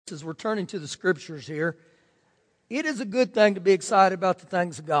as we're turning to the Scriptures here, it is a good thing to be excited about the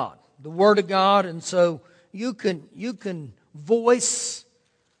things of God, the Word of God. And so you can voice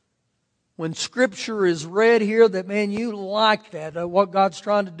when Scripture is read here that, man, you like that, what God's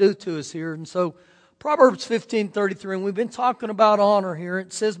trying to do to us here. And so Proverbs 15:33, and we've been talking about honor here.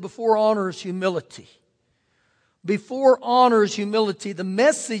 It says, before honor is humility. Before honor is humility. The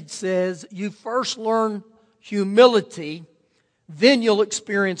Message says you first learn humility, then you'll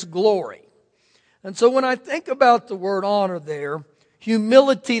experience glory. And so when I think about the word honor there,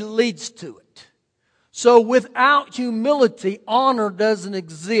 humility leads to it. So without humility, honor doesn't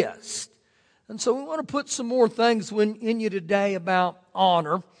exist. And so we want to put some more things in you today about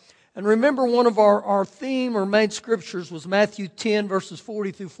honor. And remember, one of our theme or main scriptures was Matthew 10, verses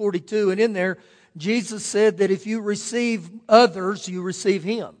 40 through 42. And in there, Jesus said that if you receive others, you receive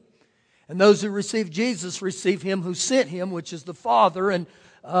Him. And those who receive Jesus receive Him who sent Him, which is the Father. And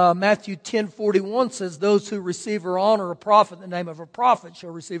Matthew 10:41 says, those who receive or honor a prophet in the name of a prophet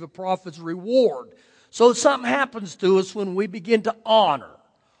shall receive a prophet's reward. So something happens to us when we begin to honor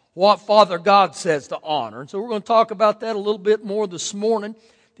what Father God says to honor. And so we're going to talk about that a little bit more this morning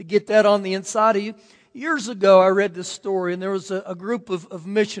to get that on the inside of you. Years ago, I read this story, and there was a group of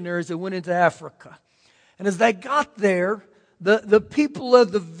missionaries that went into Africa. And as they got there, the people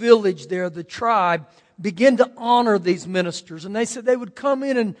of the village there, the tribe, began to honor these ministers. And they said they would come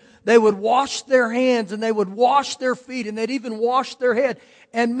in and they would wash their hands and they would wash their feet and they'd even wash their head.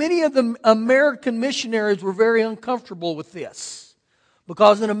 And many of the American missionaries were very uncomfortable with this.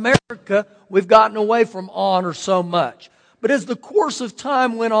 Because in America, we've gotten away from honor so much. But as the course of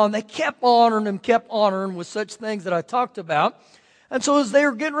time went on, they kept honoring with such things that I talked about. And so as they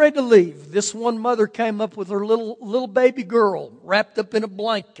were getting ready to leave, this one mother came up with her little baby girl wrapped up in a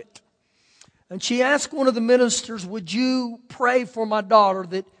blanket. And she asked one of the ministers, would you pray for my daughter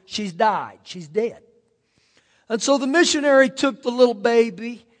that she's died, she's dead? And so the missionary took the little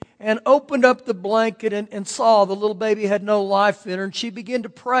baby and opened up the blanket and saw the little baby had no life in her. And she began to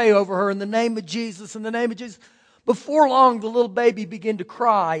pray over her in the name of Jesus, in the name of Jesus. Before long, the little baby began to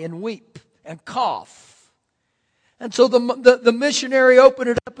cry and weep and cough. And so the missionary opened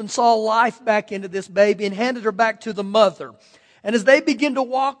it up and saw life back into this baby and handed her back to the mother. And as they began to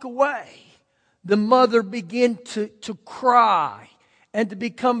walk away, the mother began to cry and to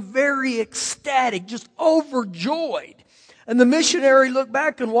become very ecstatic, just overjoyed. And the missionary looked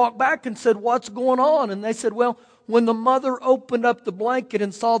back and walked back and said, what's going on? And they said, well, when the mother opened up the blanket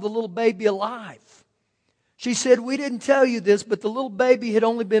and saw the little baby alive, she said, we didn't tell you this, but the little baby had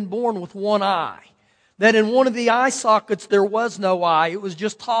only been born with one eye. That in one of the eye sockets there was no eye, it was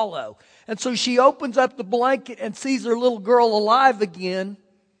just hollow. And so she opens up the blanket and sees her little girl alive again,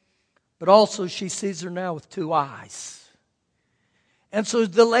 but also she sees her now with two eyes. And so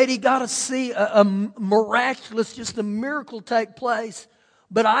the lady got to see a miraculous, just a miracle take place.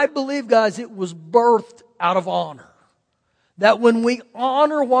 But I believe, guys, it was birthed out of honor. That when we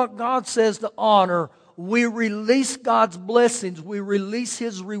honor what God says to honor, we release God's blessings. We release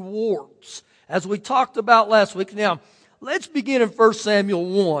His rewards. As we talked about last week. Now, let's begin in 1 Samuel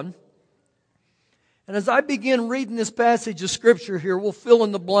 1. And as I begin reading this passage of Scripture here, we'll fill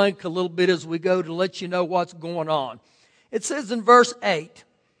in the blank a little bit as we go to let you know what's going on. It says in verse 8,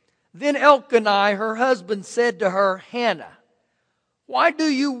 then Elkanah, her husband, said to her, Hannah, why do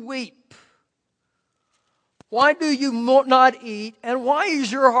you weep? Why do you not eat? And why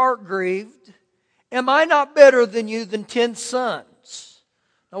is your heart grieved? Am I not better than you than 10 sons?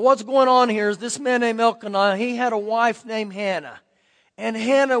 Now what's going on here is this man named Elkanah, he had a wife named Hannah. And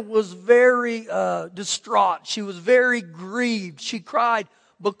Hannah was very distraught. She was very grieved. She cried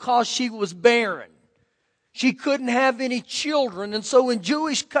because she was barren. She couldn't have any children. And so in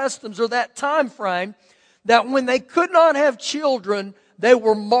Jewish customs, or that time frame, that when they could not have children, they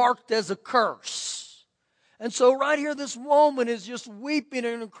were marked as a curse. And so right here, this woman is just weeping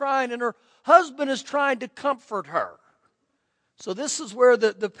and crying, and her husband is trying to comfort her. So this is where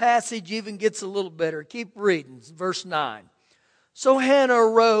the passage even gets a little better. Keep reading, verse 9. So Hannah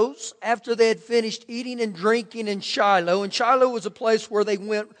arose after they had finished eating and drinking in Shiloh. And Shiloh was a place where they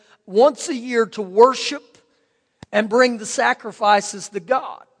went once a year to worship and bring the sacrifices to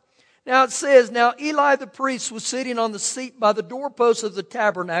God. Now it says, now Eli the priest was sitting on the seat by the doorpost of the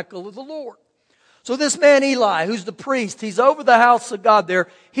tabernacle of the Lord. So this man Eli, who's the priest, he's over the house of God there.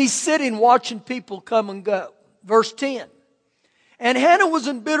 He's sitting watching people come and go. Verse 10. And Hannah was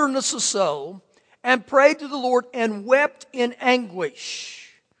in bitterness of soul and prayed to the Lord and wept in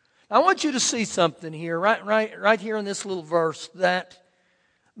anguish. I want you to see something here, right here in this little verse, that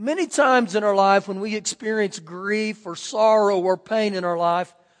many times in our life when we experience grief or sorrow or pain in our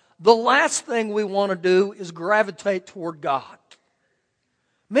life, the last thing we want to do is gravitate toward God.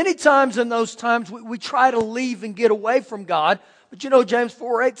 Many times in those times we try to leave and get away from God. But you know, James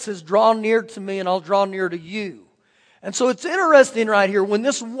 4:8 says, draw near to me and I'll draw near to you. And so it's interesting right here, when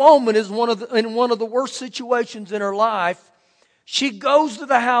this woman is in one of the worst situations in her life, she goes to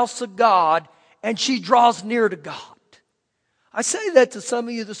the house of God and she draws near to God. I say that to some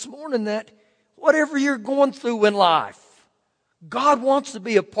of you this morning, that whatever you're going through in life, God wants to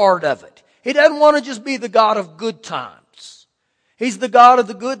be a part of it. He doesn't want to just be the God of good times. He's the God of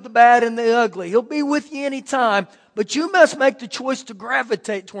the good, the bad, and the ugly. He'll be with you anytime, but you must make the choice to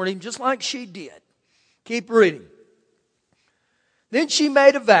gravitate toward Him just like she did. Keep reading. Then she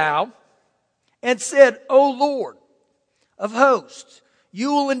made a vow and said, O Lord of hosts,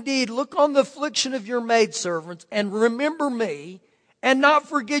 you will indeed look on the affliction of your maidservants and remember me and not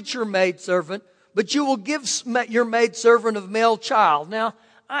forget your maidservant, but you will give your maidservant a male child. Now,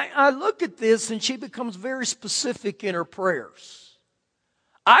 I look at this and she becomes very specific in her prayers.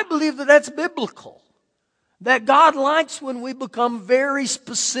 I believe that that's biblical. That God likes when we become very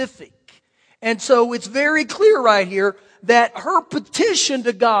specific. And so it's very clear right here that her petition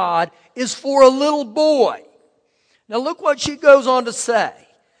to God is for a little boy. Now look what she goes on to say.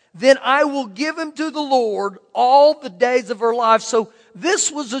 Then I will give him to the Lord all the days of her life. So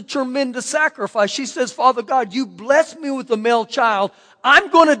this was a tremendous sacrifice. She says, Father God, you blessed me with a male child. I'm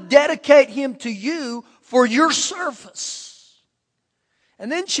going to dedicate him to you for your service.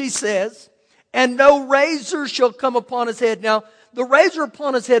 And then she says, and no razor shall come upon his head. Now, the razor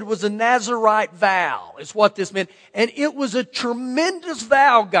upon his head was a Nazirite vow, is what this meant. And it was a tremendous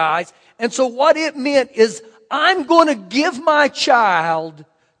vow, guys. And so what it meant is, I'm going to give my child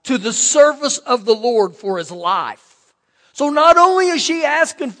to the service of the Lord for his life. So not only is she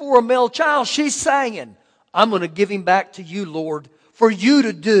asking for a male child, she's saying, I'm going to give him back to you, Lord, for you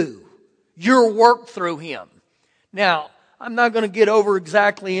to do your work through him. Now, I'm not going to get over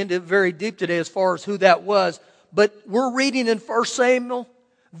exactly into it very deep today as far as who that was, but we're reading in 1 Samuel,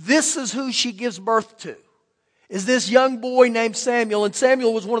 this is who she gives birth to, is this young boy named Samuel, and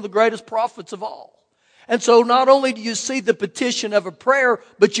Samuel was one of the greatest prophets of all. And so not only do you see the petition of a prayer,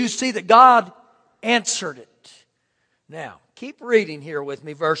 but you see that God answered it. Now, keep reading here with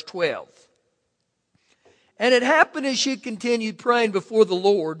me, verse 12. And it happened as she continued praying before the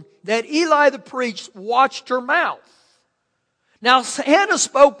Lord, that Eli the priest watched her mouth. Now Hannah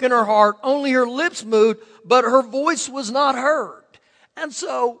spoke in her heart, only her lips moved, but her voice was not heard. And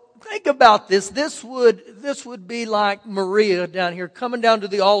so think about this. This would be like Maria down here coming down to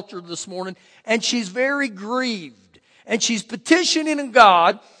the altar this morning, and she's very grieved. And she's petitioning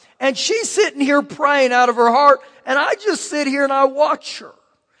God, and she's sitting here praying out of her heart, and I just sit here and I watch her.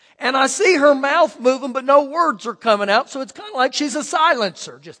 And I see her mouth moving, but no words are coming out, so it's kind of like she's a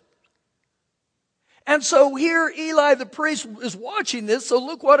silencer. And so here Eli the priest is watching this, so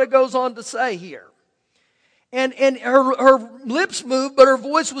look what it goes on to say here. And her lips moved, but her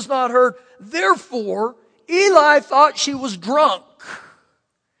voice was not heard. Therefore, Eli thought she was drunk.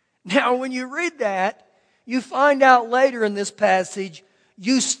 Now, when you read that, you find out later in this passage,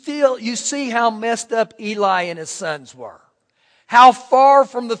 you see how messed up Eli and his sons were. How far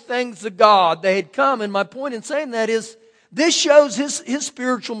from the things of God they had come. And my point in saying that is, this shows his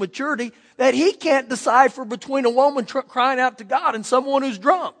spiritual maturity, that he can't decipher between a woman crying out to God and someone who's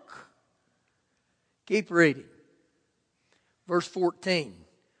drunk. Keep reading. Verse 14.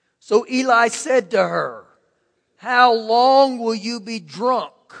 So Eli said to her, how long will you be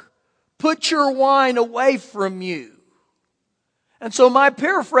drunk? Put your wine away from you. And so my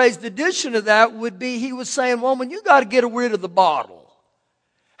paraphrased edition of that would be, he was saying, woman, you got to get rid of the bottle.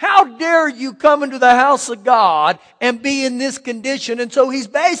 How dare you come into the house of God and be in this condition? And so he's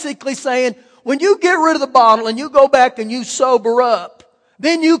basically saying, when you get rid of the bottle and you go back and you sober up,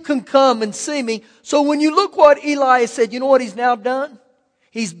 then you can come and see me. So when you look what Eli said, you know what he's now done?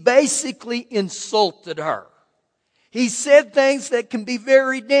 He's basically insulted her. He said things that can be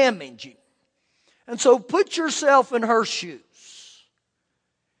very damaging. And so put yourself in her shoes.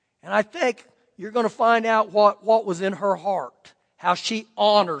 And I think you're going to find out what was in her heart. How she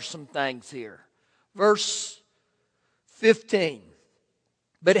honors some things here. Verse 15.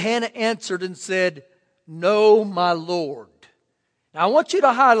 But Hannah answered and said, no, my Lord. Now I want you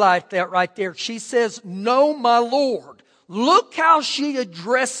to highlight that right there. She says, no, my Lord. Look how she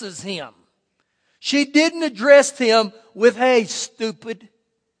addresses him. She didn't address him with, hey, stupid.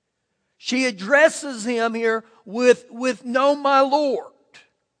 She addresses him here with no, my Lord.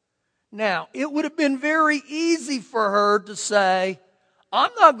 Now, it would have been very easy for her to say,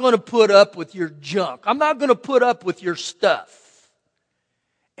 I'm not going to put up with your junk. I'm not going to put up with your stuff.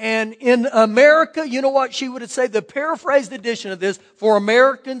 And in America, you know what she would have said? The paraphrased edition of this for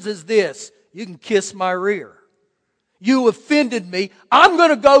Americans is this: you can kiss my rear. You offended me. I'm going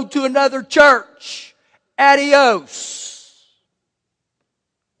to go to another church. Adios.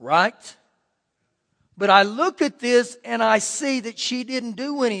 Right? But I look at this and I see that she didn't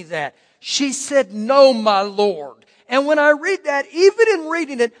do any of that. She said, "No, my Lord." And when I read that, even in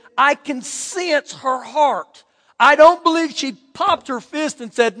reading it, I can sense her heart. I don't believe she popped her fist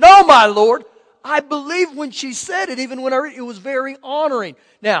and said, "No, my Lord." I believe when she said it, even when I read it, it was very honoring.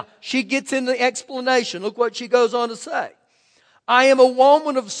 Now, she gets in the explanation. Look what she goes on to say. "I am a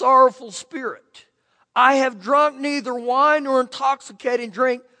woman of sorrowful spirit. I have drunk neither wine nor intoxicating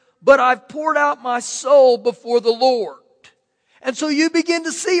drink, but I've poured out my soul before the Lord." And so you begin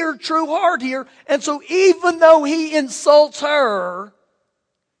to see her true heart here. And so even though he insults her,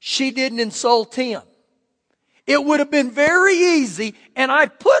 she didn't insult him. It would have been very easy, and I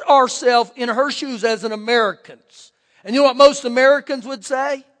put ourselves in her shoes as an Americans. And you know what most Americans would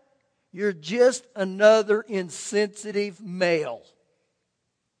say? "You're just another insensitive male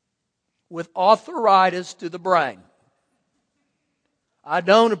with arthritis to the brain. I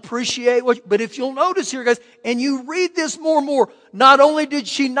don't appreciate what," but if you'll notice here, guys, and you read this more and more, not only did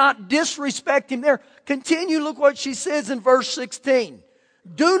she not disrespect him there, continue, look what she says in verse 16.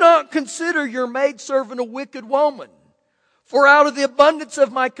 "Do not consider your maidservant a wicked woman, for out of the abundance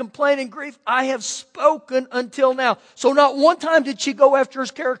of my complaint and grief I have spoken until now." So not one time did she go after his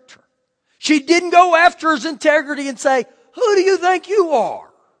character. She didn't go after his integrity and say, "Who do you think you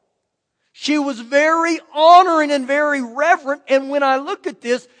are?" She was very honoring and very reverent. And when I look at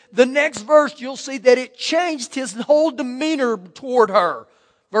this, the next verse, you'll see that it changed his whole demeanor toward her.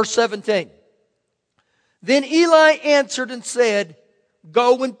 Verse 17. "Then Eli answered and said,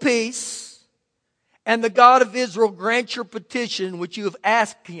 Go in peace, and the God of Israel grant your petition which you have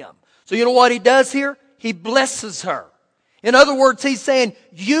asked him." So you know what he does here? He blesses her. In other words, he's saying,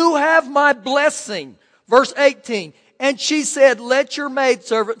 "You have my blessing." Verse 18. "And she said, Let your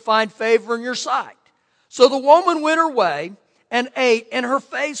maidservant find favor in your sight." So the woman went her way and ate, and her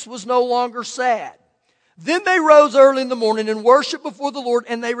face was no longer sad. Then they rose early in the morning and worshiped before the Lord,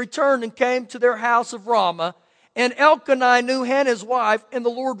 and they returned and came to their house of Ramah. And Elkanah knew Hannah's wife, and the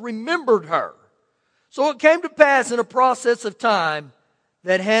Lord remembered her. So it came to pass in a process of time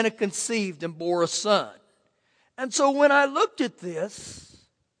that Hannah conceived and bore a son. And so when I looked at this,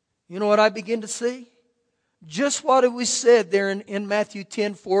 you know what I begin to see? Just what we said there in Matthew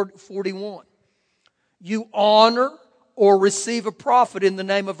 10:41. You honor or receive a prophet in the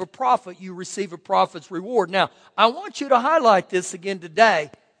name of a prophet, you receive a prophet's reward. Now, I want you to highlight this again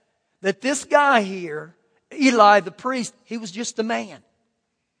today, that this guy here, Eli the priest, he was just a man.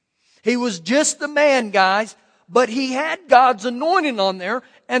 He was just a man, guys, but he had God's anointing on there.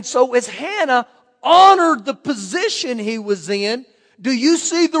 And so as Hannah honored the position he was in, do you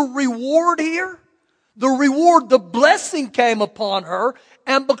see the reward here? The reward, the blessing came upon her.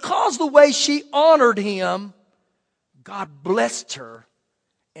 And because the way she honored him, God blessed her.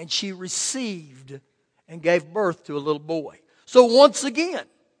 And she received and gave birth to a little boy. So once again,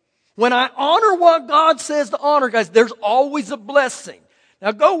 when I honor what God says to honor, guys, there's always a blessing.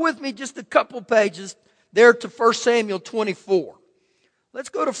 Now go with me just a couple pages there to 1 Samuel 24. Let's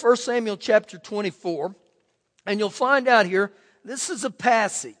go to 1 Samuel chapter 24. And you'll find out here, this is a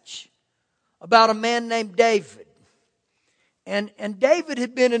passage about a man named David. And David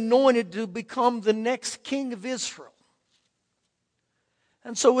had been anointed to become the next king of Israel.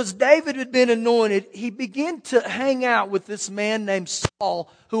 And so as David had been anointed, he began to hang out with this man named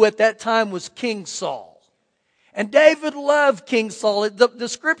Saul, who at that time was King Saul. And David loved King Saul. The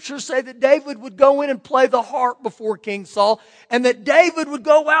scriptures say that David would go in and play the harp before King Saul, and that David would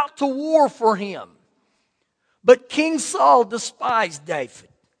go out to war for him. But King Saul despised David.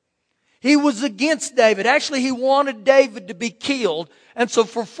 He was against David. Actually, he wanted David to be killed. And so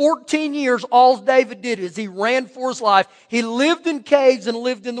for 14 years, all David did is he ran for his life. He lived in caves and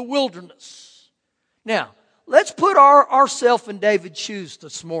lived in the wilderness. Now, let's put ourselves in David's shoes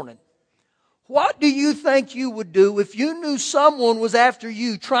this morning. What do you think you would do if you knew someone was after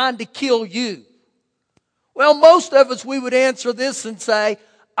you, trying to kill you? Well, most of us, we would answer this and say,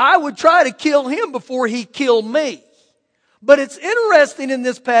 I would try to kill him before he killed me. But it's interesting in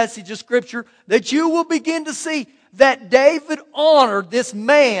this passage of Scripture that you will begin to see that David honored this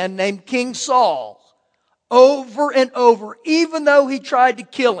man named King Saul over and over, even though he tried to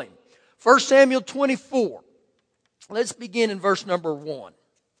kill him. 1 Samuel 24. Let's begin in verse number 1.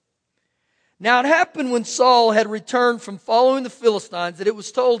 Now it happened when Saul had returned from following the Philistines that it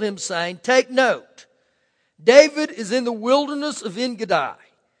was told him, saying, Take note, David is in the wilderness of En-Gedi.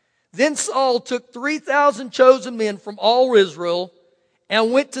 Then Saul took 3,000 chosen men from all Israel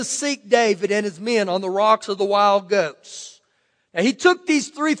and went to seek David and his men on the rocks of the wild goats. Now he took these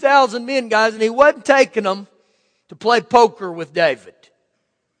 3,000 men, guys, and he wasn't taking them to play poker with David.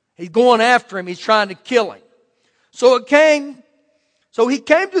 He's going after him. He's trying to kill him. So he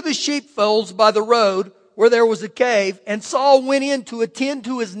came to the sheepfolds by the road where there was a cave, and Saul went in to attend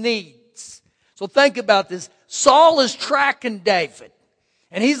to his needs. So think about this. Saul is tracking David,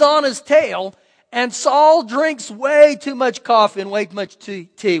 and he's on his tail, and Saul drinks way too much coffee and way too much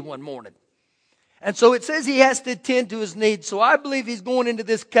tea one morning. And so it says he has to attend to his needs. So I believe he's going into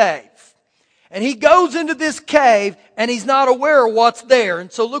this cave. And he goes into this cave, and he's not aware of what's there.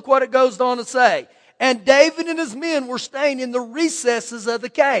 And so look what it goes on to say. And David and his men were staying in the recesses of the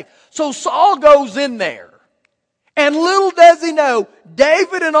cave. So Saul goes in there. And little does he know,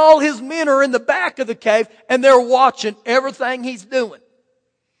 David and all his men are in the back of the cave, and they're watching everything he's doing.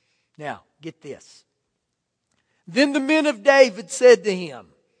 Now, get this. Then the men of David said to him,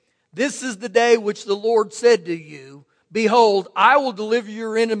 "This is the day which the Lord said to you, behold, I will deliver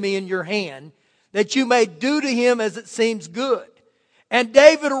your enemy in your hand, that you may do to him as it seems good." And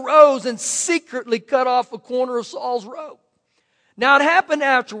David arose and secretly cut off a corner of Saul's robe. Now it happened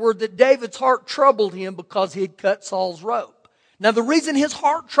afterward that David's heart troubled him because he had cut Saul's robe. Now the reason his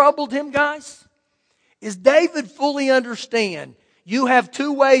heart troubled him, guys, is David fully understand you have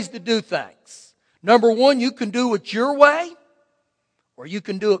two ways to do things. Number one, you can do it your way, or you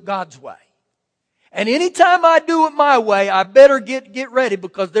can do it God's way. And anytime I do it my way, I better get ready,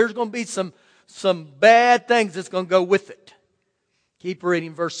 because there's going to be some bad things that's going to go with it. Keep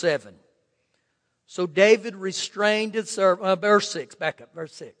reading verse 7. So David restrained his servant. Verse 6, back up,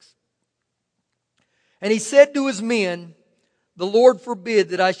 verse 6. And he said to his men, "The Lord forbid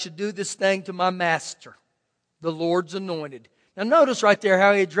that I should do this thing to my master, the Lord's anointed." Now notice right there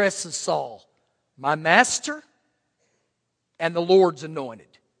how he addresses Saul. My master and the Lord's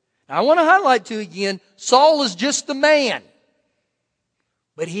anointed. Now I want to highlight to you again, Saul is just a man.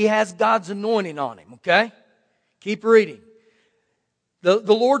 But he has God's anointing on him, okay? Keep reading. The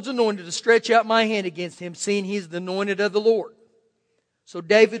Lord's anointed to stretch out my hand against him, seeing he is the anointed of the Lord. So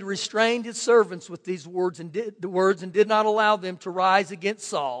David restrained his servants with these words and did not allow them to rise against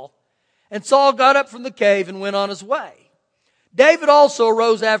Saul. And Saul got up from the cave and went on his way. David also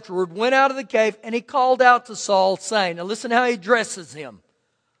arose afterward, went out of the cave, and he called out to Saul, saying, now listen how he addresses him,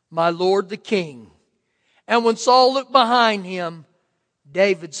 "My Lord the king." And when Saul looked behind him,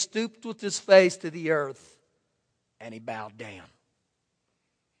 David stooped with his face to the earth, and he bowed down.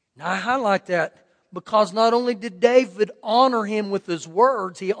 Now I highlight that because not only did David honor him with his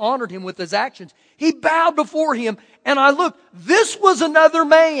words, he honored him with his actions. He bowed before him, and I looked, this was another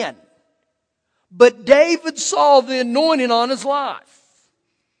man. But David saw the anointing on his life.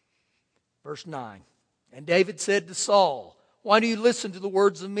 Verse 9. And David said to Saul, "Why do you listen to the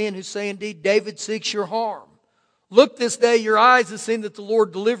words of men who say, indeed, David seeks your harm? Look, this day your eyes have seen that the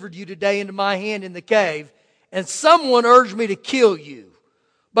Lord delivered you today into my hand in the cave, and someone urged me to kill you.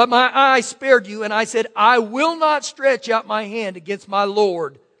 But my eye spared you, and I said, I will not stretch out my hand against my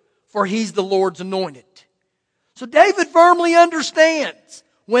Lord, for he's the Lord's anointed." So David firmly understands,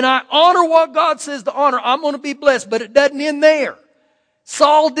 when I honor what God says to honor, I'm going to be blessed, but it doesn't end there.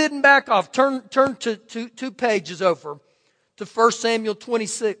 Saul didn't back off. Turn to 2 pages over to 1 Samuel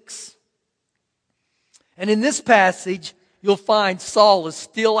 26. And in this passage, you'll find Saul is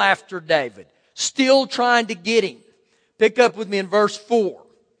still after David, still trying to get him. Pick up with me in verse 4.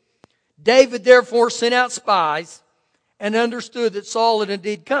 David therefore sent out spies and understood that Saul had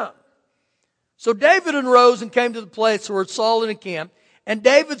indeed come. So David arose and came to the place where Saul had encamped. And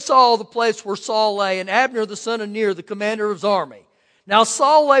David saw the place where Saul lay, and Abner the son of Ner, the commander of his army. Now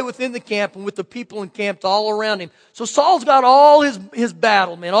Saul lay within the camp, and with the people encamped all around him. So Saul's got all his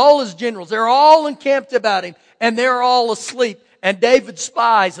battle men, all his generals. They're all encamped about him, and they're all asleep. And David's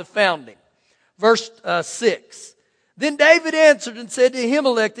spies have found him. Verse 6. Then David answered and said to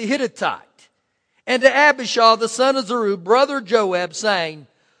Ahimelech the Hittite, and to Abishai the son of Zeruiah, brother of Joab, saying,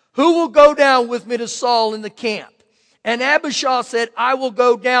 "Who will go down with me to Saul in the camp?" And Abishai said, "I will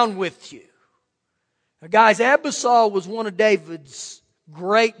go down with you." Now guys, Abishai was one of David's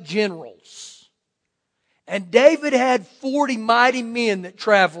great generals. And David had 40 mighty men that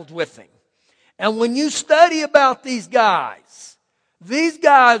traveled with him. And when you study about these guys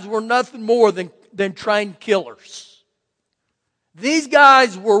were nothing more than trained killers. These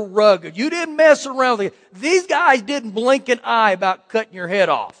guys were rugged. You didn't mess around with them. These guys didn't blink an eye about cutting your head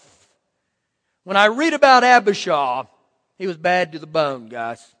off. When I read about Abishai, he was bad to the bone,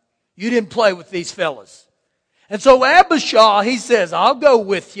 guys. You didn't play with these fellas. And so Abishai, he says, "I'll go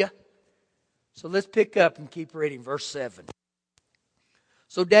with you." So let's pick up and keep reading. Verse 7.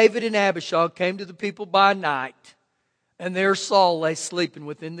 So David and Abishai came to the people by night, and there Saul lay sleeping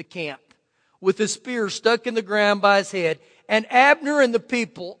within the camp, with his spear stuck in the ground by his head, and Abner and the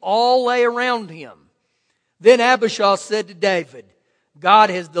people all lay around him. Then Abishai said to David, God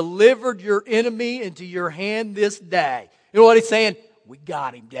has delivered your enemy into your hand this day. You know what he's saying? We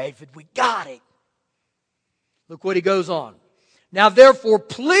got him, David. We got him. Look what he goes on. Now therefore,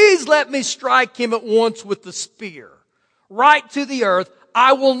 please let me strike him at once with the spear, right to the earth.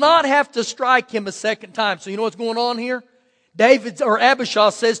 I will not have to strike him a second time. So you know what's going on here? Abishai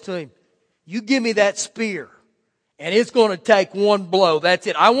says to him, you give me that spear, and it's going to take one blow. That's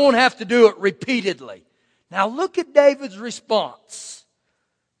it. I won't have to do it repeatedly. Now look at David's response.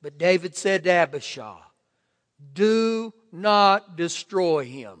 But David said to Abishai, do not destroy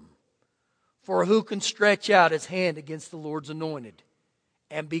him. For who can stretch out his hand against the Lord's anointed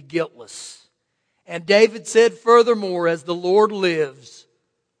and be guiltless? And David said furthermore, as the Lord lives,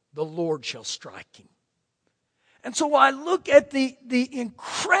 the Lord shall strike him. And so I look at the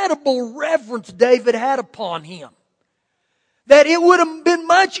incredible reverence David had upon him. That it would have been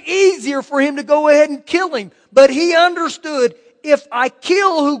much easier for him to go ahead and kill him. But he understood, if I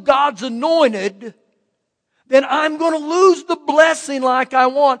kill who God's anointed, then I'm going to lose the blessing like I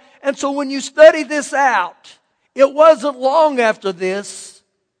want. And so when you study this out, it wasn't long after this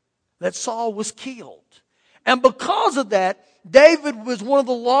that Saul was killed. And because of that, David was one of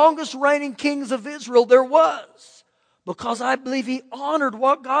the longest reigning kings of Israel there was. Because I believe he honored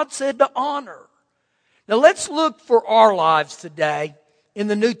what God said to honor. Now let's look for our lives today in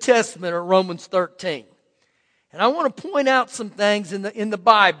the New Testament or Romans 13. And I want to point out some things in the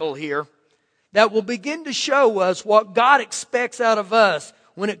Bible here that will begin to show us what God expects out of us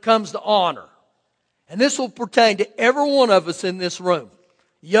when it comes to honor. And this will pertain to every one of us in this room.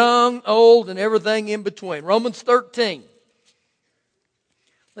 Young, old, and everything in between. Romans 13.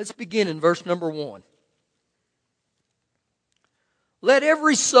 Let's begin in verse number 1. Let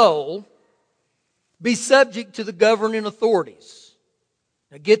every soul be subject to the governing authorities.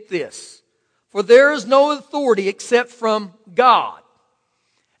 Now get this. For there is no authority except from God.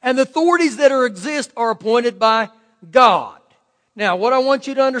 And the authorities that exist are appointed by God. Now what I want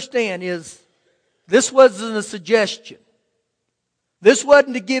you to understand is this wasn't a suggestion. This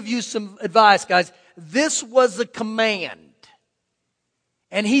wasn't to give you some advice, guys. This was a command.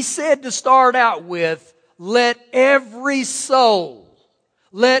 And he said to start out with, let every soul.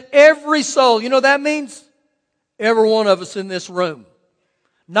 Let every soul. You know what that means? Every one of us in this room.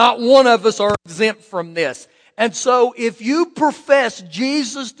 Not one of us are exempt from this. And so if you profess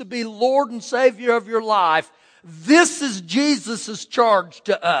Jesus to be Lord and Savior of your life, this is Jesus' charge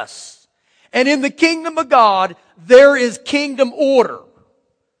to us. And in the kingdom of God, there is kingdom order.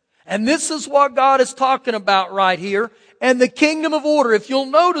 And this is what God is talking about right here. And the kingdom of order, if you'll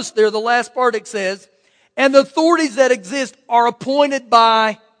notice there, the last part it says, and the authorities that exist are appointed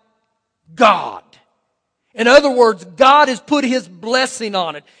by God. In other words, God has put His blessing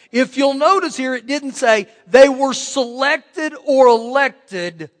on it. If you'll notice here, it didn't say they were selected or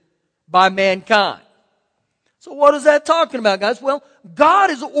elected by mankind. So what is that talking about, guys? Well,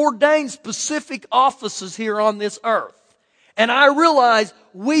 God has ordained specific offices here on this earth. And I realize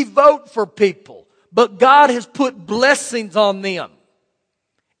we vote for people, but God has put blessings on them.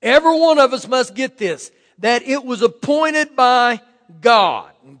 Every one of us must get this, that it was appointed by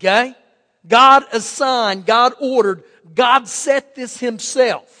God, okay? God assigned, God ordered, God set this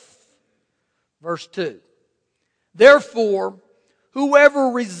Himself. Verse 2. Therefore, whoever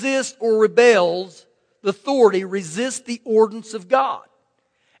resists or rebels the authority resists the ordinance of God.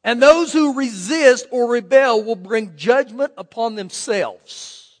 And those who resist or rebel will bring judgment upon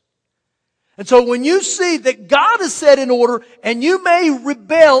themselves. And so when you see that God is set in order and you may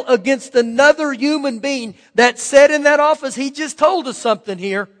rebel against another human being that's set in that office, He just told us something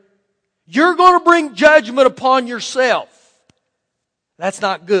here. You're going to bring judgment upon yourself. That's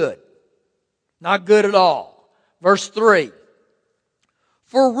not good. Not good at all. Verse 3.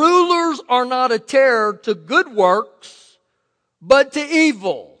 For rulers are not a terror to good works, but to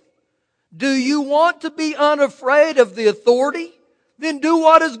evil. Do you want to be unafraid of the authority? Then do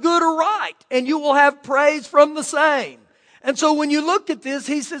what is good or right, and you will have praise from the same. And so when you look at this,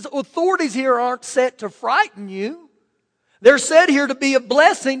 he says authorities here aren't set to frighten you. They're set here to be a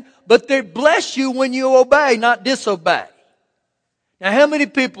blessing, but they bless you when you obey, not disobey. Now how many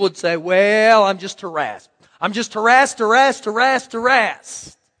people would say, well, I'm just harassed. I'm just harassed.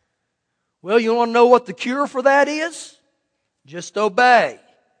 Well, you want to know what the cure for that is? Just obey.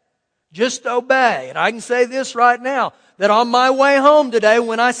 Just obey. And I can say this right now, that on my way home today,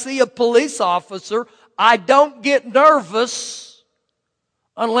 when I see a police officer, I don't get nervous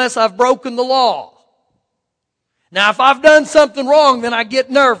unless I've broken the law. Now, if I've done something wrong, then I get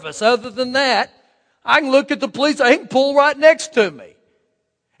nervous. Other than that, I can look at the police, he can pull right next to me.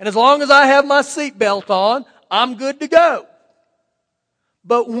 And as long as I have my seatbelt on, I'm good to go.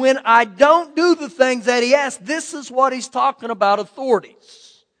 But when I don't do the things that he asks, this is what he's talking about,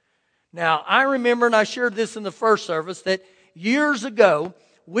 authorities. Now, I remember, and I shared this in the first service, that years ago,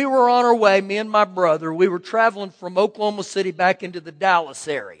 we were on our way, me and my brother, we were traveling from Oklahoma City back into the Dallas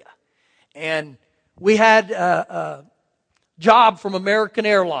area. And we had a job from American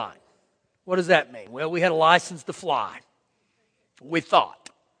Airlines. What does that mean? Well, we had a license to fly, we thought.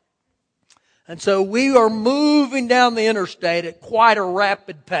 And so we are moving down the interstate at quite a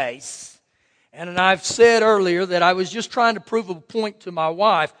rapid pace. And I've said earlier that I was just trying to prove a point to my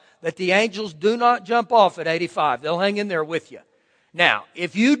wife that the angels do not jump off at 85. They'll hang in there with you. Now,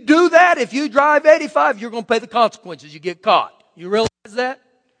 if you do that, if you drive 85, you're going to pay the consequences. You get caught. You realize that?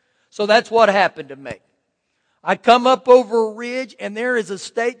 So that's what happened to me. I come up over a ridge, and there is a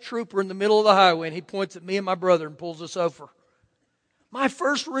state trooper in the middle of the highway, and he points at me and my brother and pulls us over. My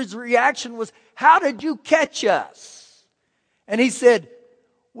first reaction was, how did you catch us? And he said,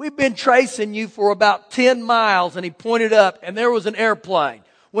 we've been tracing you for about 10 miles, and he pointed up, and there was an airplane.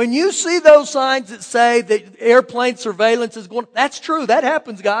 When you see those signs that say that airplane surveillance is going, that's true, that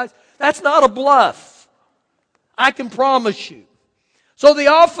happens, guys. That's not a bluff. I can promise you. So the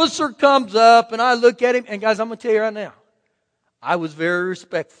officer comes up, and I look at him, and guys, I'm going to tell you right now, I was very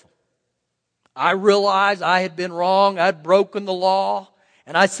respectful. I realized I had been wrong, I'd broken the law,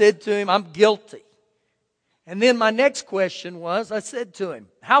 and I said to him, I'm guilty. And then my next question was, I said to him,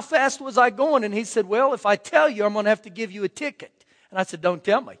 how fast was I going? And he said, well, if I tell you, I'm going to have to give you a ticket. And I said, don't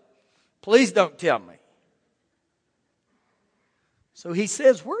tell me. Please don't tell me. So he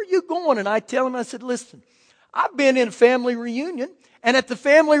says, where are you going? And I tell him, I said, listen, I've been in a family reunion. And at the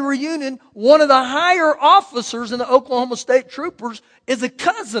family reunion, one of the higher officers in the Oklahoma State Troopers is a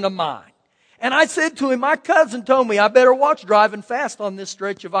cousin of mine. And I said to him, my cousin told me I better watch driving fast on this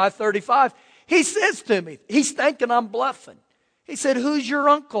stretch of I-35. He says to me, he's thinking I'm bluffing. He said, who's your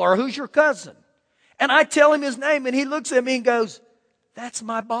uncle or who's your cousin? And I tell him his name, and he looks at me and goes, that's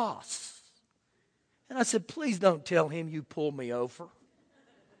my boss. And I said, please don't tell him you pulled me over.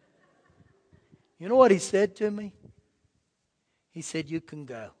 You know what he said to me? He said, you can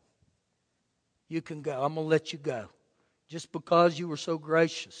go. You can go. I'm going to let you go. Just because you were so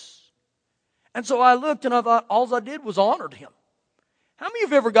gracious. And so I looked and I thought, all I did was honored him. How many of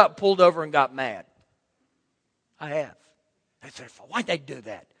you have ever got pulled over and got mad? I have. They said, why'd they do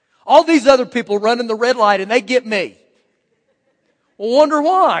that? All these other people running the red light and they get me. Well, wonder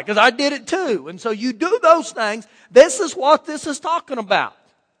why? Because I did it too. And so you do those things. This is what this is talking about.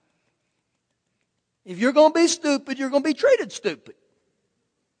 If you're going to be stupid, you're going to be treated stupid.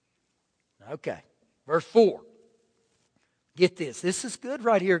 Okay. Verse 4. Get this. This is good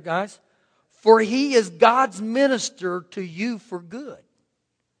right here, guys. For he is God's minister to you for good.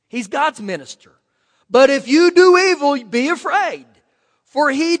 He's God's minister. But if you do evil, be afraid.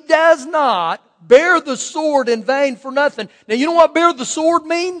 For he does not bear the sword in vain for nothing. Now, you know what bear the sword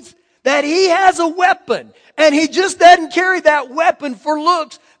means? That he has a weapon. And he just doesn't carry that weapon for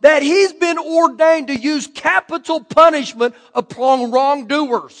looks. That he's been ordained to use capital punishment upon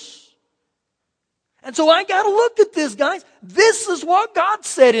wrongdoers. And so I got to look at this, guys. This is what God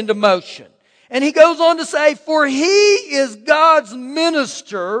set into motion. And he goes on to say, for he is God's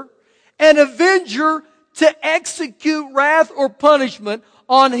minister and avenger to execute wrath or punishment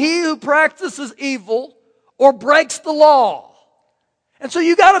on he who practices evil or breaks the law. And so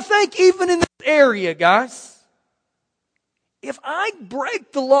you got to think even in this area, guys. If I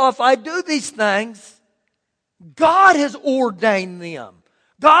break the law, if I do these things, God has ordained them.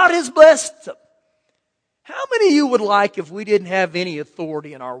 God has blessed them. How many of you would like if we didn't have any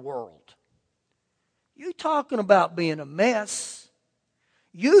authority in our world? You talking about being a mess.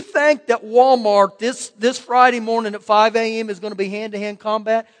 You think that Walmart this Friday morning at 5 a.m. is going to be hand-to-hand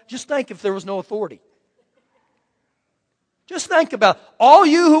combat? Just think if there was no authority. Just think about it. All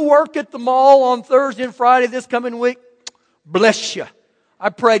you who work at the mall on Thursday and Friday this coming week, bless you.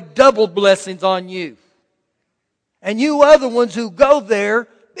 I pray double blessings on you. And you other ones who go there,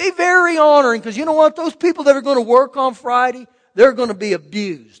 be very honoring, because you know what? Those people that are going to work on Friday, they're going to be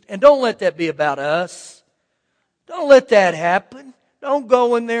abused. And don't let that be about us. Don't let that happen. Don't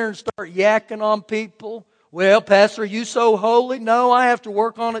go in there and start yakking on people. Well, Pastor, are you so holy? No, I have to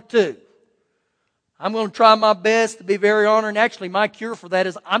work on it too. I'm going to try my best to be very honored. And actually, my cure for that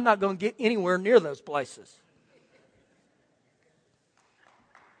is I'm not going to get anywhere near those places.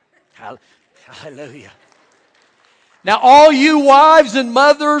 Hallelujah. Now, all you wives and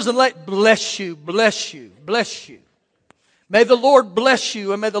mothers, and bless you, bless you, bless you. May the Lord bless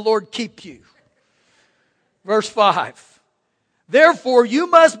you and may the Lord keep you. Verse 5. Therefore, you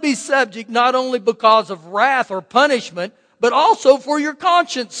must be subject not only because of wrath or punishment, but also for your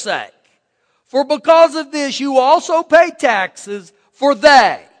conscience sake. For because of this, you also pay taxes, for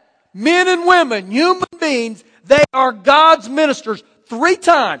they, men and women, human beings, they are God's ministers. 3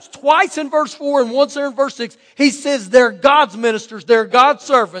 times, twice in verse 4 and once there in verse 6, he says they're God's ministers, they're God's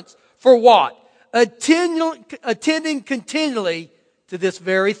servants. For what? Attending continually to this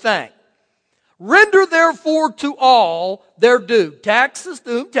very thing. Render therefore to all their due. Taxes to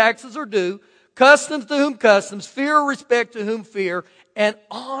whom taxes are due. Customs to whom customs. Fear or respect to whom fear. And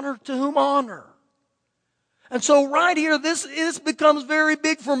honor to whom honor. And so right here, this becomes very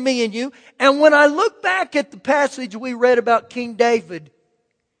big for me and you. And when I look back at the passage we read about King David,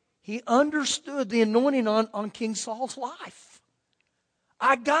 he understood the anointing on King Saul's life.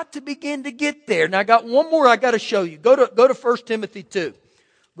 I got to begin to get there. And I got one more I got to show you. Go to 1 Timothy 2.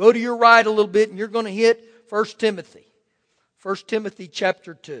 Go to your right a little bit and you're going to hit 1 Timothy. 1 Timothy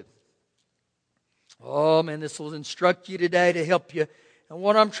chapter 2. Oh man, this will instruct you today to help you. And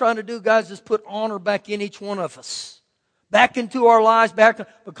what I'm trying to do, guys, is put honor back in each one of us. Back into our lives,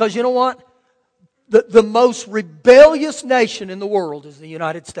 because you know what? The most rebellious nation in the world is the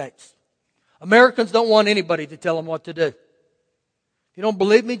United States. Americans don't want anybody to tell them what to do. If you don't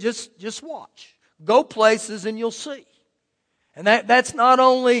believe me, just watch. Go places and you'll see. And that's not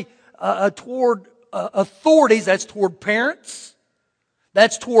only toward authorities, that's toward parents.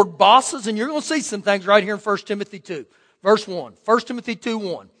 That's toward bosses. And you're going to see some things right here in 1 Timothy 2. Verse 1. 1 Timothy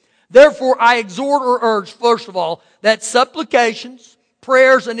 2:1. Therefore I exhort or urge, first of all, that supplications,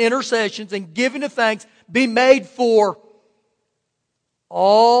 prayers, and intercessions, and giving of thanks be made for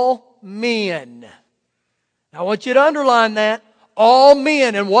all men. Now I want you to underline that. All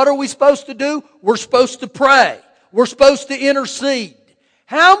men. And what are we supposed to do? We're supposed to pray. We're supposed to intercede.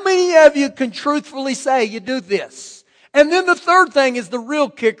 How many of you can truthfully say you do this? And then the third thing is the real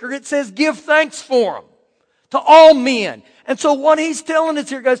kicker. It says give thanks for them. To all men. And so what he's telling us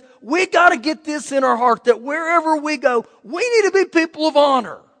here, guys, we got to get this in our heart that wherever we go, we need to be people of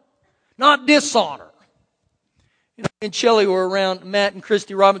honor, not dishonor. You know, me and Shelley were around Matt and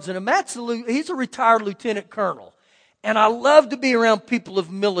Christy Robinson, and he's a retired lieutenant colonel. And I love to be around people of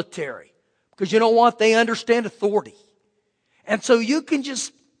military because you know what? They understand authority. And so you can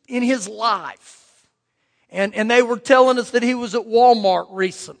just, in his life, and they were telling us that he was at Walmart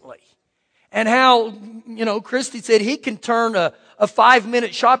recently. And how, you know, Christy said he can turn a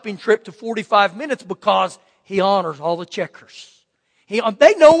 5-minute shopping trip to 45 minutes because he honors all the checkers. They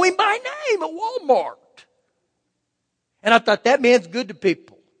know him by name at Walmart. And I thought, that man's good to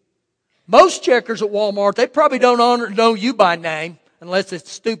people. Most checkers at Walmart, they probably don't know you by name unless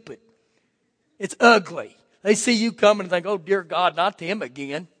it's stupid. It's ugly. They see you coming and think, oh, dear God, not to him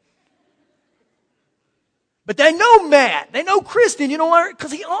again. But they know Matt. They know Christian. You know why?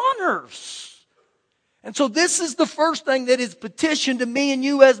 Because he honors. And so this is the first thing that is petitioned to me and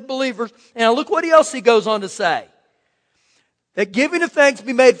you as believers. And look what else he goes on to say. That giving of thanks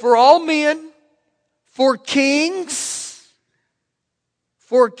be made for all men, for kings,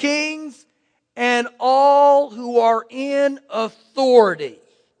 and all who are in authority.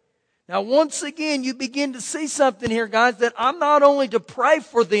 Now once again, you begin to see something here, guys, that I'm not only to pray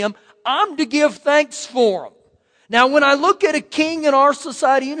for them, I'm to give thanks for them. Now, when I look at a king in our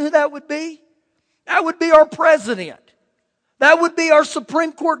society, you know who that would be? That would be our president. That would be our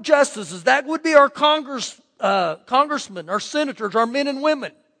Supreme Court justices. That would be our congressmen, our senators, our men and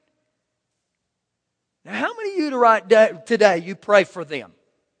women. Now, how many of you today, you pray for them?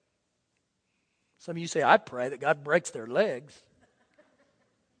 Some of you say, I pray that God breaks their legs.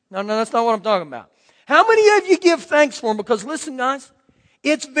 No, that's not what I'm talking about. How many of you give thanks for them? Because listen, guys,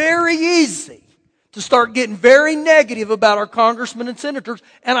 it's very easy to start getting very negative about our congressmen and senators.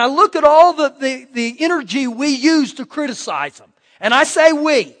 And I look at all the energy we use to criticize them. And I say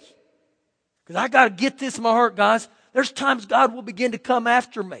we. Because I got to get this in my heart, guys. There's times God will begin to come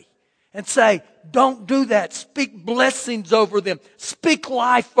after me and say, don't do that. Speak blessings over them. Speak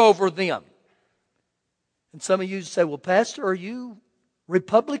life over them. And some of you say, well, Pastor, are you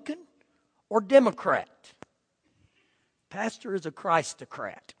Republican or Democrat? Pastor is a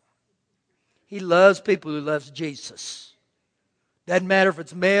Christocrat. He loves people who loves Jesus. Doesn't matter if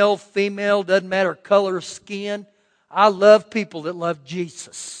it's male, female, doesn't matter color of skin. I love people that love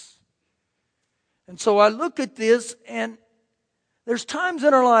Jesus. And so I look at this, and there's times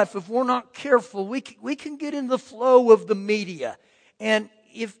in our life, if we're not careful, we can get in the flow of the media. And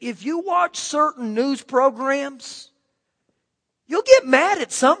if you watch certain news programs, you'll get mad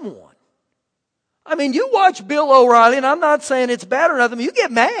at someone. I mean, you watch Bill O'Reilly, and I'm not saying it's bad or nothing, but you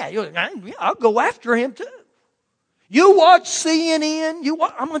get mad. You're like, I'll go after him too. You watch CNN,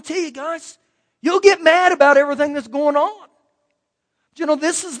 I'm going to tell you guys, you'll get mad about everything that's going on. You know,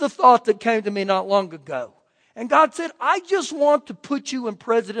 this is the thought that came to me not long ago. And God said, I just want to put you in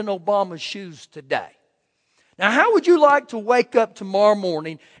President Obama's shoes today. Now, how would you like to wake up tomorrow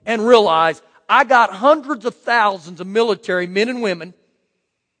morning and realize I got hundreds of thousands of military men and women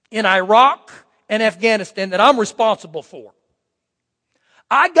in Iraq and Afghanistan that I'm responsible for?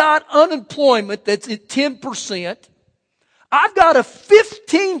 I got unemployment that's at 10%. I've got a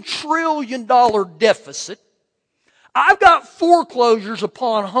 $15 trillion deficit. I've got foreclosures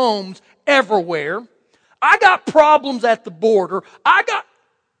upon homes everywhere. I got problems at the border.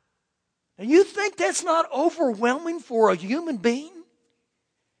 And you think that's not overwhelming for a human being?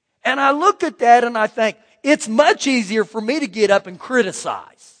 And I look at that and I think, it's much easier for me to get up and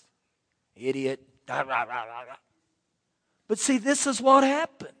criticize. Idiot. But see, this is what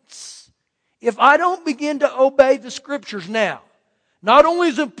happens. If I don't begin to obey the Scriptures now, not only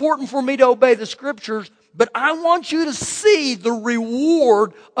is it important for me to obey the Scriptures, but I want you to see the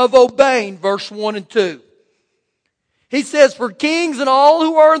reward of obeying verse 1 and 2. He says, for kings and all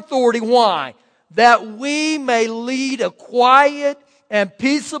who are in authority, why? That we may lead a quiet and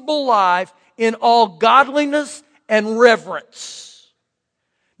peaceable life in all godliness and reverence.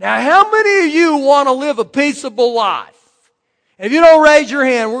 Now, how many of you want to live a peaceable life? If you don't raise your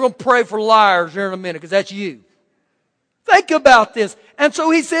hand, we're going to pray for liars here in a minute, because that's you. Think about this. And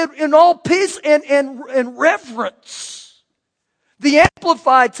so he said, in all peace and reverence. The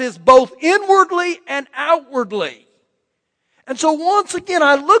Amplified says, both inwardly and outwardly. And so once again,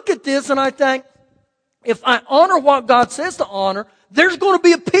 I look at this and I think, if I honor what God says to honor, there's going to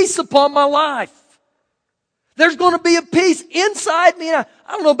be a peace upon my life. There's going to be a peace inside me. I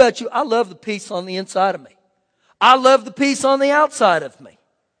don't know about you, I love the peace on the inside of me. I love the peace on the outside of me.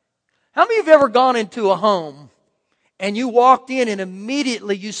 How many of you have ever gone into a home and you walked in and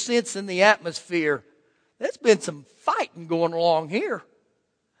immediately you sense in the atmosphere, there's been some fighting going along here.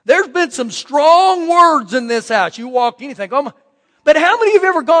 There's been some strong words in this house. You walk in, you think, oh my. But how many of you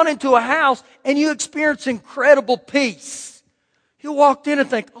have ever gone into a house and you experience incredible peace? You walked in and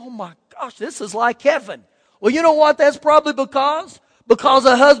think, oh my gosh, this is like heaven. Well, you know what that's probably because? Because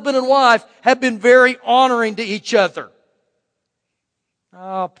a husband and wife have been very honoring to each other.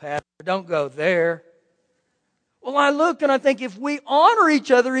 Oh, Pastor, don't go there. Well, I look and I think if we honor each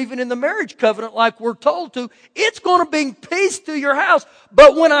other even in the marriage covenant like we're told to, it's going to bring peace to your house.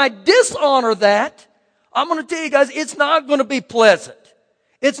 But when I dishonor that, I'm going to tell you guys, it's not going to be pleasant.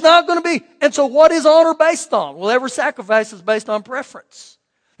 It's not going to be. And so what is honor based on? Well, every sacrifice is based on preference.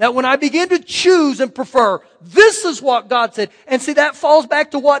 That when I begin to choose and prefer, this is what God said. And see, that falls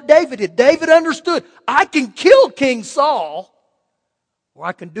back to what David did. David understood, I can kill King Saul, or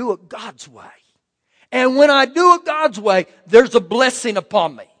I can do it God's way. And when I do it God's way, there's a blessing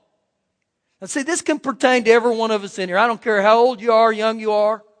upon me. Now see, this can pertain to every one of us in here. I don't care how old you are, young you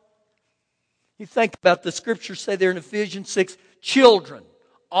are. You think about the scriptures say there in Ephesians 6, children,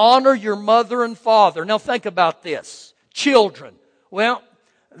 honor your mother and father. Now think about this. Children. Well,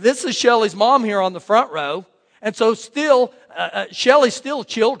 this is Shelley's mom here on the front row. And so still, Shelley's still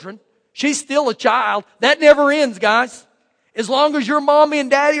children. She's still a child. That never ends, guys. As long as your mommy and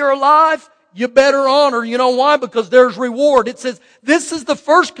daddy are alive, you better honor. You know why? Because there's reward. It says, this is the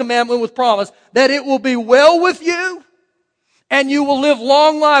first commandment with promise, that it will be well with you and you will live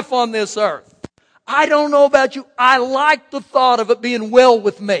long life on this earth. I don't know about you. I like the thought of it being well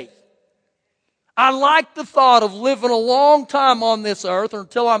with me. I like the thought of living a long time on this earth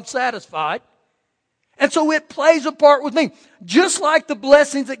until I'm satisfied. And so it plays a part with me. Just like the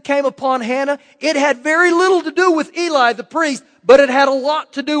blessings that came upon Hannah, it had very little to do with Eli the priest, but it had a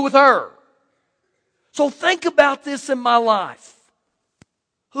lot to do with her. So think about this in my life.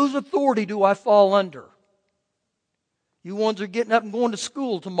 Whose authority do I fall under? You ones are getting up and going to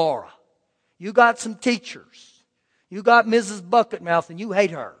school tomorrow. You got some teachers. You got Mrs. Bucketmouth and you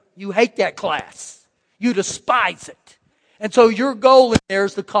hate her. You hate that class. You despise it. And so your goal in there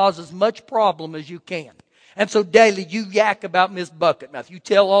is to cause as much problem as you can. And so daily you yak about Miss Bucketmouth. You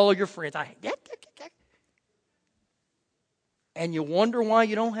tell all of your friends, I hate that. And you wonder why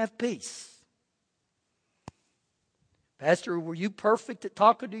you don't have peace. Pastor, were you perfect at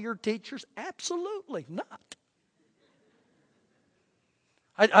talking to your teachers? Absolutely not.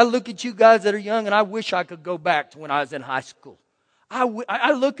 I look at you guys that are young, and I wish I could go back to when I was in high school.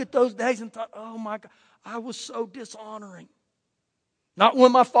 I look at those days and thought, oh my God, I was so dishonoring. Not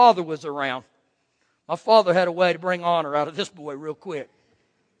when my father was around. My father had a way to bring honor out of this boy real quick.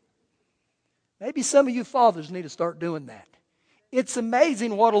 Maybe some of you fathers need to start doing that. It's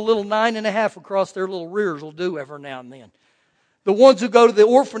amazing what a little 9.5 across their little rears will do every now and then. The ones who go to the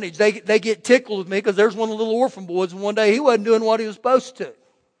orphanage, they get tickled with me because there's one of the little orphan boys, and one day he wasn't doing what he was supposed to.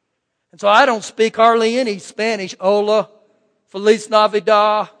 And so I don't speak hardly any Spanish. Hola, Feliz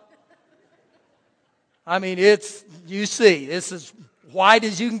Navidad. I mean, you see, this is white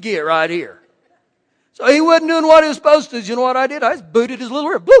as you can get right here. So he wasn't doing what he was supposed to. You know what I did? I just booted his little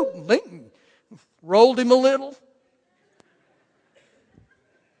ear. Boop, rolled him a little.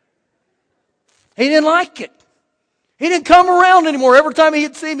 He didn't like it. He didn't come around anymore. Every time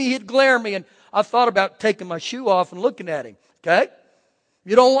he'd see me, he'd glare at me. And I thought about taking my shoe off and looking at him. Okay? If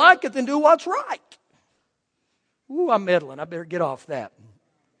you don't like it, then do what's right. Ooh, I'm meddling. I better get off that.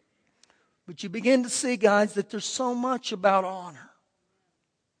 But you begin to see, guys, that there's so much about honor.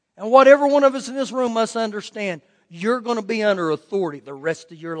 And what every one of us in this room must understand, you're going to be under authority the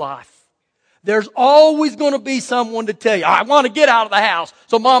rest of your life. There's always going to be someone to tell you, I want to get out of the house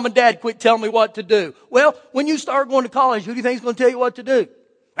so mom and dad quit telling me what to do. Well, when you start going to college, who do you think is going to tell you what to do?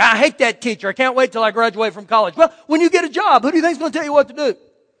 I hate that teacher. I can't wait till I graduate from college. Well, when you get a job, who do you think is going to tell you what to do?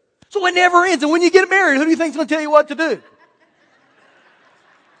 So it never ends. And when you get married, who do you think is going to tell you what to do?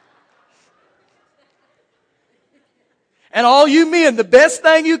 And all you men, the best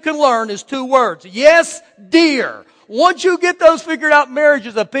thing you can learn is 2 words. Yes, dear. Once you get those figured out, marriage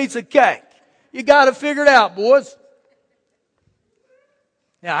is a piece of cake. You got to figure it out, boys.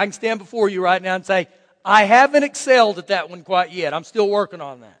 Now, I can stand before you right now and say, I haven't excelled at that one quite yet. I'm still working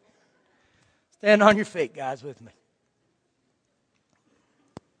on that. Stand on your feet, guys, with me.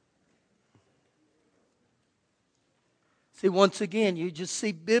 See, once again, you just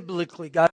see biblically, guys.